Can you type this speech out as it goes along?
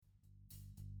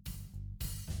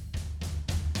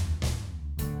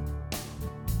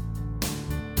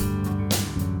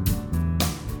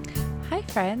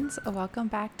friends. Welcome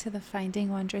back to the Finding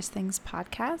Wondrous Things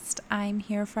podcast. I'm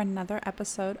here for another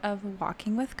episode of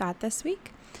Walking with God this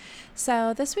week.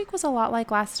 So this week was a lot like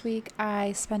last week.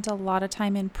 I spent a lot of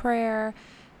time in prayer,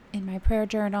 in my prayer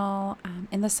journal,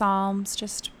 in the Psalms,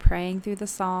 just praying through the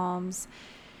Psalms.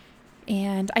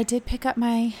 And I did pick up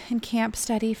my in-camp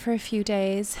study for a few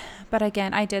days. But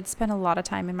again, I did spend a lot of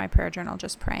time in my prayer journal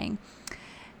just praying.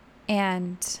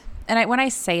 When I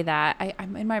say that,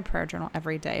 I'm in my prayer journal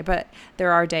every day, but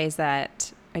there are days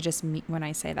that when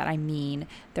I say that, I mean,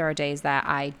 there are days that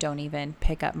I don't even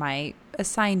pick up my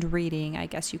assigned reading, I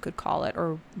guess you could call it,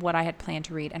 or what I had planned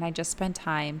to read, and I just spend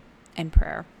time in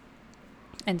prayer.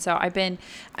 And so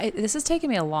this has taken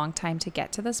me a long time to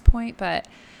get to this point, but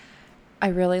I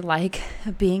really like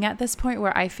being at this point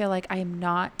where I feel like I'm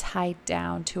not tied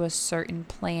down to a certain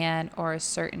plan or a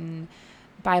certain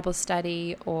Bible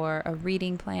study or a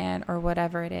reading plan or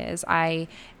whatever it is. I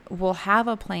will have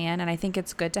a plan, and I think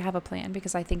it's good to have a plan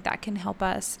because I think that can help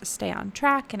us stay on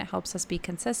track and it helps us be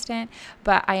consistent.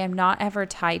 But I am not ever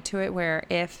tied to it where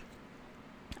if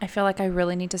I feel like I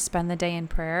really need to spend the day in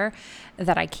prayer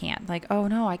that I can't. Like, oh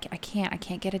no, I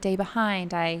can't get a day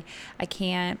behind. I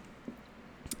can't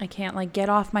like get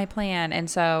off my plan. And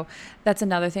so that's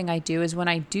another thing I do is when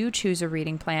I do choose a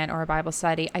reading plan or a Bible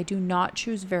study, I do not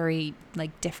choose very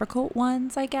difficult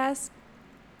ones, I guess.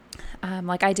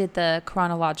 Like I did the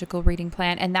chronological reading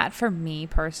plan, and that for me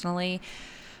personally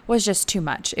was just too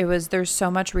much. There's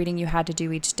so much reading you had to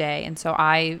do each day. And so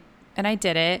I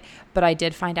did it, but I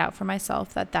did find out for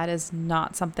myself that is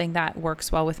not something that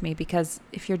works well with me, because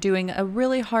if you're doing a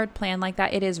really hard plan like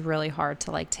that, it is really hard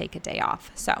to take a day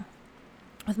off. So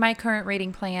with my current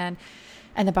reading plan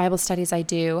and the Bible studies I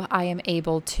do, I am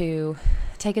able to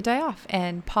take a day off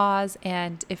and pause.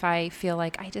 And if I feel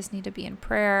like I just need to be in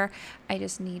prayer, I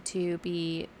just need to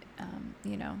be,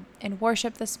 in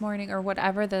worship this morning, or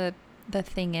whatever the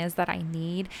thing is that I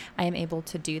need, I am able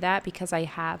to do that because I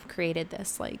have created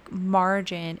this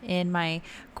margin in my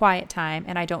quiet time,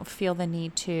 and I don't feel the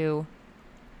need to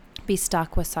be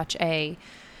stuck with to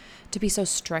be so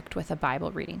strict with a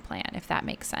Bible reading plan, if that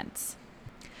makes sense.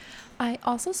 I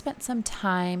also spent some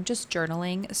time just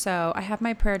journaling. So I have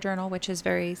my prayer journal, which is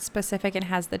very specific and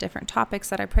has the different topics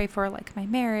that I pray for, like my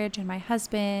marriage and my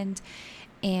husband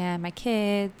and my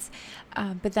kids.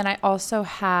 But then I also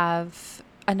have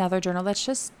another journal that's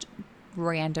just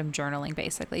random journaling,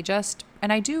 basically.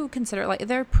 And I do consider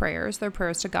they're prayers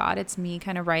to God. It's me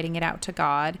kind of writing it out to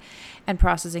God and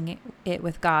processing it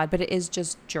with God, but it is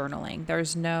just journaling.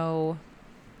 There's no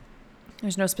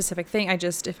specific thing.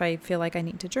 If I feel like I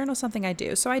need to journal something, I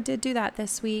do. So I did do that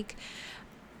this week.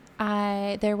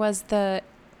 There was I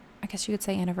guess you could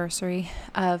say, anniversary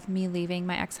of me leaving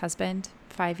my ex-husband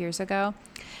 5 years ago.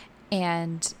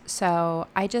 And so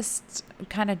I just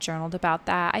kind of journaled about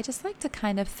that. I just like to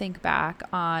kind of think back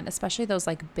on, especially those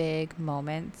big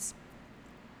moments.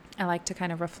 I like to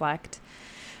kind of reflect.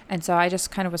 And so I just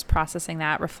kind of was processing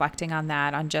that, reflecting on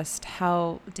that, on just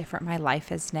how different my life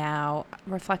is now,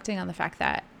 reflecting on the fact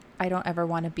that I don't ever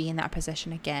want to be in that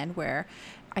position again where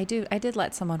I did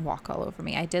let someone walk all over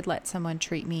me. I did let someone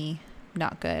treat me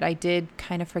not good. I did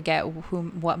kind of forget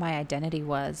what my identity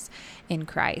was in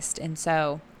Christ. And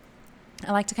so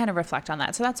I like to kind of reflect on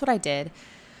that. So that's what I did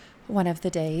one of the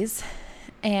days.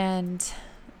 And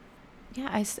yeah,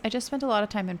 I just spent a lot of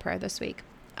time in prayer this week.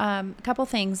 A couple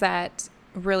things that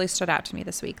really stood out to me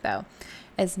this week, though,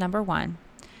 is number one,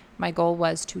 my goal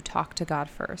was to talk to God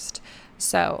first.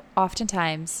 So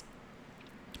oftentimes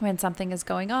when something is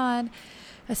going on,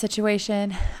 a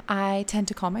situation, I tend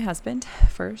to call my husband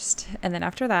first. And then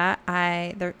after that,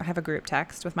 I have a group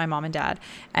text with my mom and dad,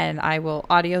 and I will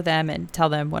audio them and tell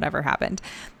them whatever happened,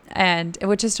 and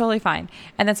which is totally fine.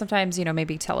 And then sometimes,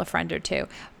 maybe tell a friend or two.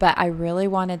 But I really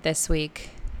wanted this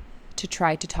week to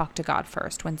try to talk to God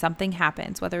first. When something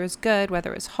happens, whether it was good,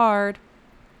 whether it was hard,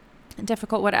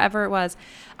 difficult, whatever it was,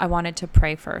 I wanted to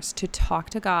pray first, to talk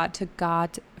to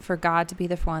God, for God to be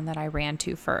the one that I ran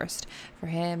to first, for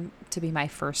him to be my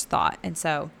first thought. And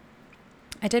so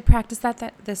I did practice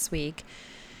that this week,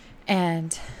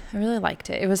 and I really liked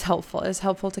it. It was helpful. It was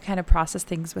helpful to kind of process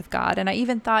things with God. And I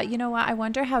even thought, you know what, I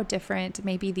wonder how different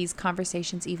maybe these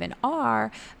conversations even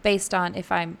are based on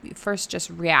if I'm first just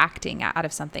reacting out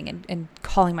of something and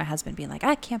calling my husband, being like,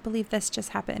 I can't believe this just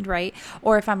happened, right?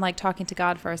 Or if I'm talking to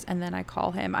God first and then I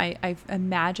call him. I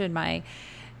imagine my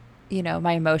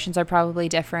emotions are probably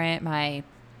different.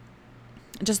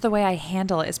 Just the way I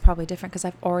handle it is probably different because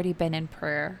I've already been in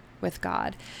prayer with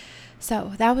God.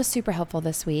 So that was super helpful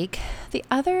this week. The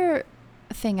other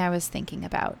thing I was thinking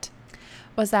about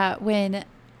was that when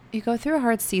you go through a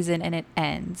hard season and it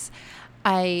ends,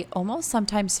 I almost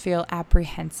sometimes feel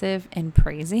apprehensive in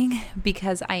praising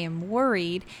because I am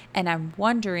worried and I'm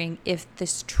wondering if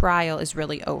this trial is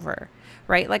really over,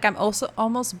 right? Like I'm also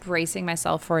almost bracing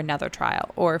myself for another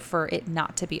trial or for it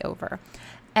not to be over.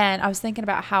 And I was thinking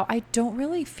about how I don't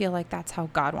really feel like that's how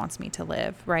God wants me to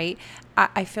live, right?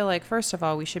 I feel like first of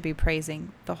all, we should be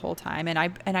praising the whole time. And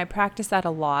I practiced that a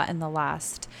lot in the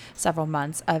last several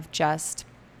months of just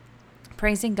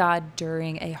praising God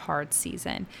during a hard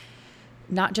season.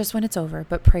 Not just when it's over,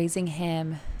 but praising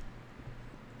him,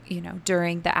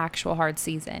 during the actual hard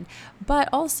season. But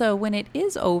also when it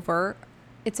is over,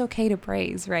 it's okay to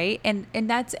praise, right? And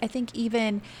that's, I think,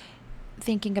 even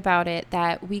thinking about it,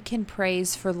 that we can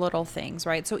praise for little things,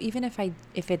 right? So even if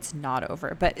it's not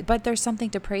over, but there's something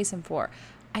to praise him for,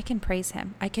 I can praise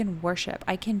him. I can worship.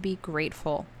 I can be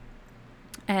grateful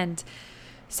and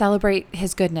celebrate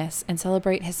his goodness and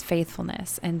celebrate his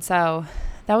faithfulness. And so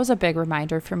that was a big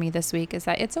reminder for me this week, is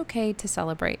that it's okay to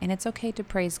celebrate and it's okay to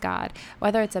praise God,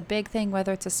 whether it's a big thing,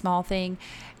 whether it's a small thing.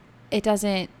 It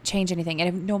doesn't change anything.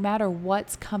 And no matter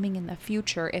what's coming in the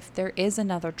future, if there is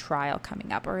another trial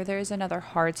coming up or there is another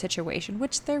hard situation,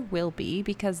 which there will be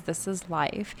because this is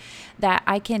life, that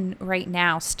I can right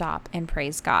now stop and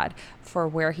praise God for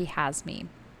where he has me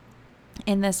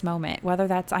in this moment, whether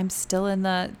that's I'm still in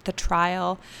the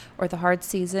trial or the hard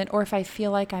season, or if I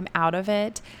feel like I'm out of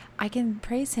it, I can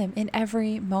praise him in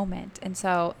every moment. And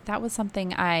so that was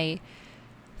something I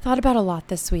thought about a lot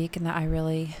this week, and that I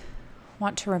really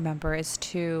want to remember, is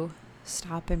to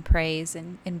stop and praise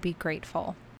and be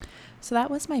grateful. So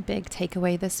that was my big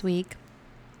takeaway this week.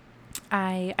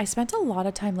 I spent a lot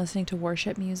of time listening to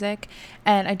worship music,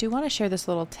 and I do want to share this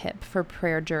little tip for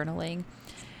prayer journaling.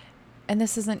 And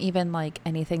this isn't even like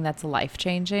anything that's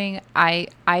life-changing. I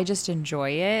just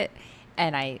enjoy it,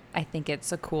 and I think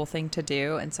it's a cool thing to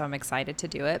do, and so I'm excited to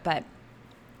do it. But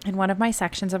in one of my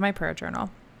sections of my prayer journal,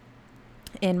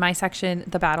 in my section,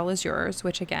 The Battle is Yours,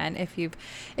 which again, if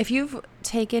you've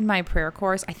taken my prayer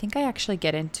course, I think I actually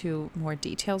get into more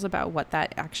details about what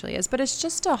that actually is, but it's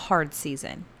just a hard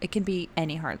season. It can be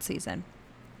any hard season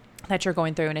that you're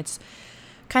going through, and it's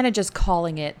kind of just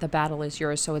calling it The Battle is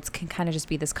Yours. So it can kind of just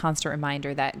be this constant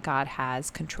reminder that God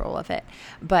has control of it.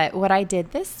 But what I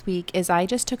did this week is I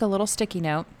just took a little sticky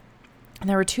note, and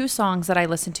there were two songs that I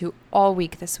listened to all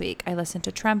week this week. I listened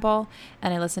to Tremble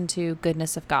and I listened to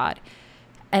Goodness of God.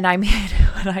 And I mean,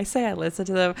 when I say I listened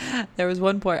to them, there was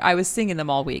one point I was singing them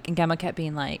all week, and Gemma kept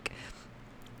being like,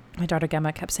 my daughter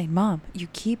Gemma kept saying, "Mom, you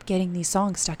keep getting these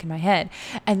songs stuck in my head."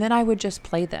 And then I would just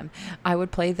play them. I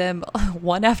would play them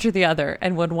one after the other.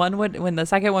 And when the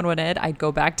second one would end, I'd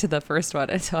go back to the first one.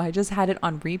 And so I just had it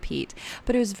on repeat.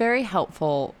 But it was very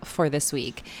helpful for this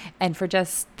week, and for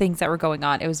just things that were going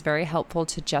on. It was very helpful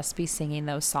to just be singing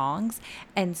those songs.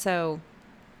 And so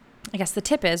I guess the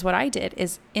tip is, what I did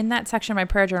is, in that section of my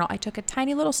prayer journal, I took a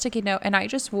tiny little sticky note and I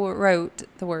just wrote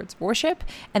the words worship,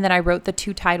 and then I wrote the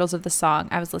two titles of the song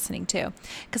I was listening to,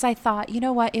 because I thought, you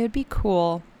know what, it would be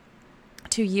cool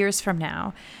 2 years from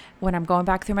now, when I'm going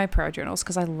back through my prayer journals,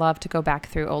 because I love to go back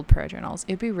through old prayer journals.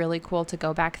 It'd be really cool to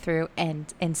go back through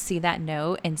and see that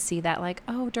note and see that, like,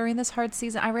 oh, during this hard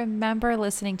season, I remember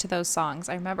listening to those songs.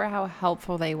 I remember how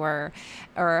helpful they were,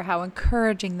 or how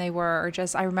encouraging they were, or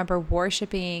just I remember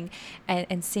worshiping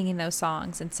and singing those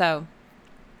songs. And so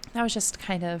that was just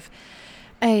kind of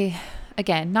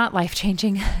again, not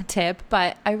life-changing tip,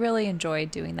 but I really enjoyed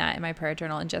doing that in my prayer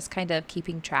journal and just kind of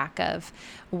keeping track of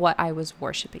what I was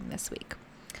worshiping this week.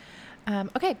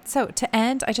 Okay, so to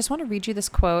end, I just want to read you this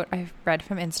quote I read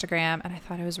from Instagram, and I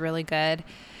thought it was really good.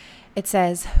 It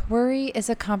says, "Worry is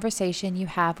a conversation you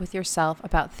have with yourself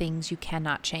about things you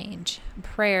cannot change.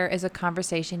 Prayer is a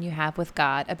conversation you have with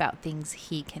God about things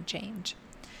he can change."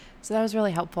 So that was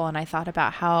really helpful, and I thought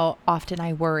about how often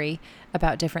I worry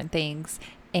about different things.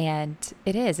 And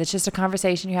it's just a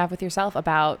conversation you have with yourself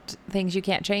about things you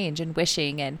can't change, and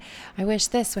wishing, and I wish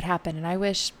this would happen, and I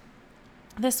wish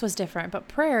this was different. But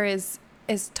prayer is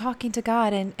talking to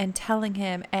God and telling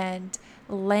him and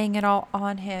laying it all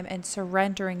on him and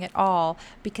surrendering it all,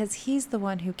 because he's the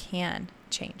one who can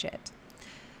change it.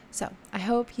 So I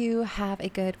hope you have a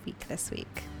good week this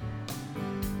week.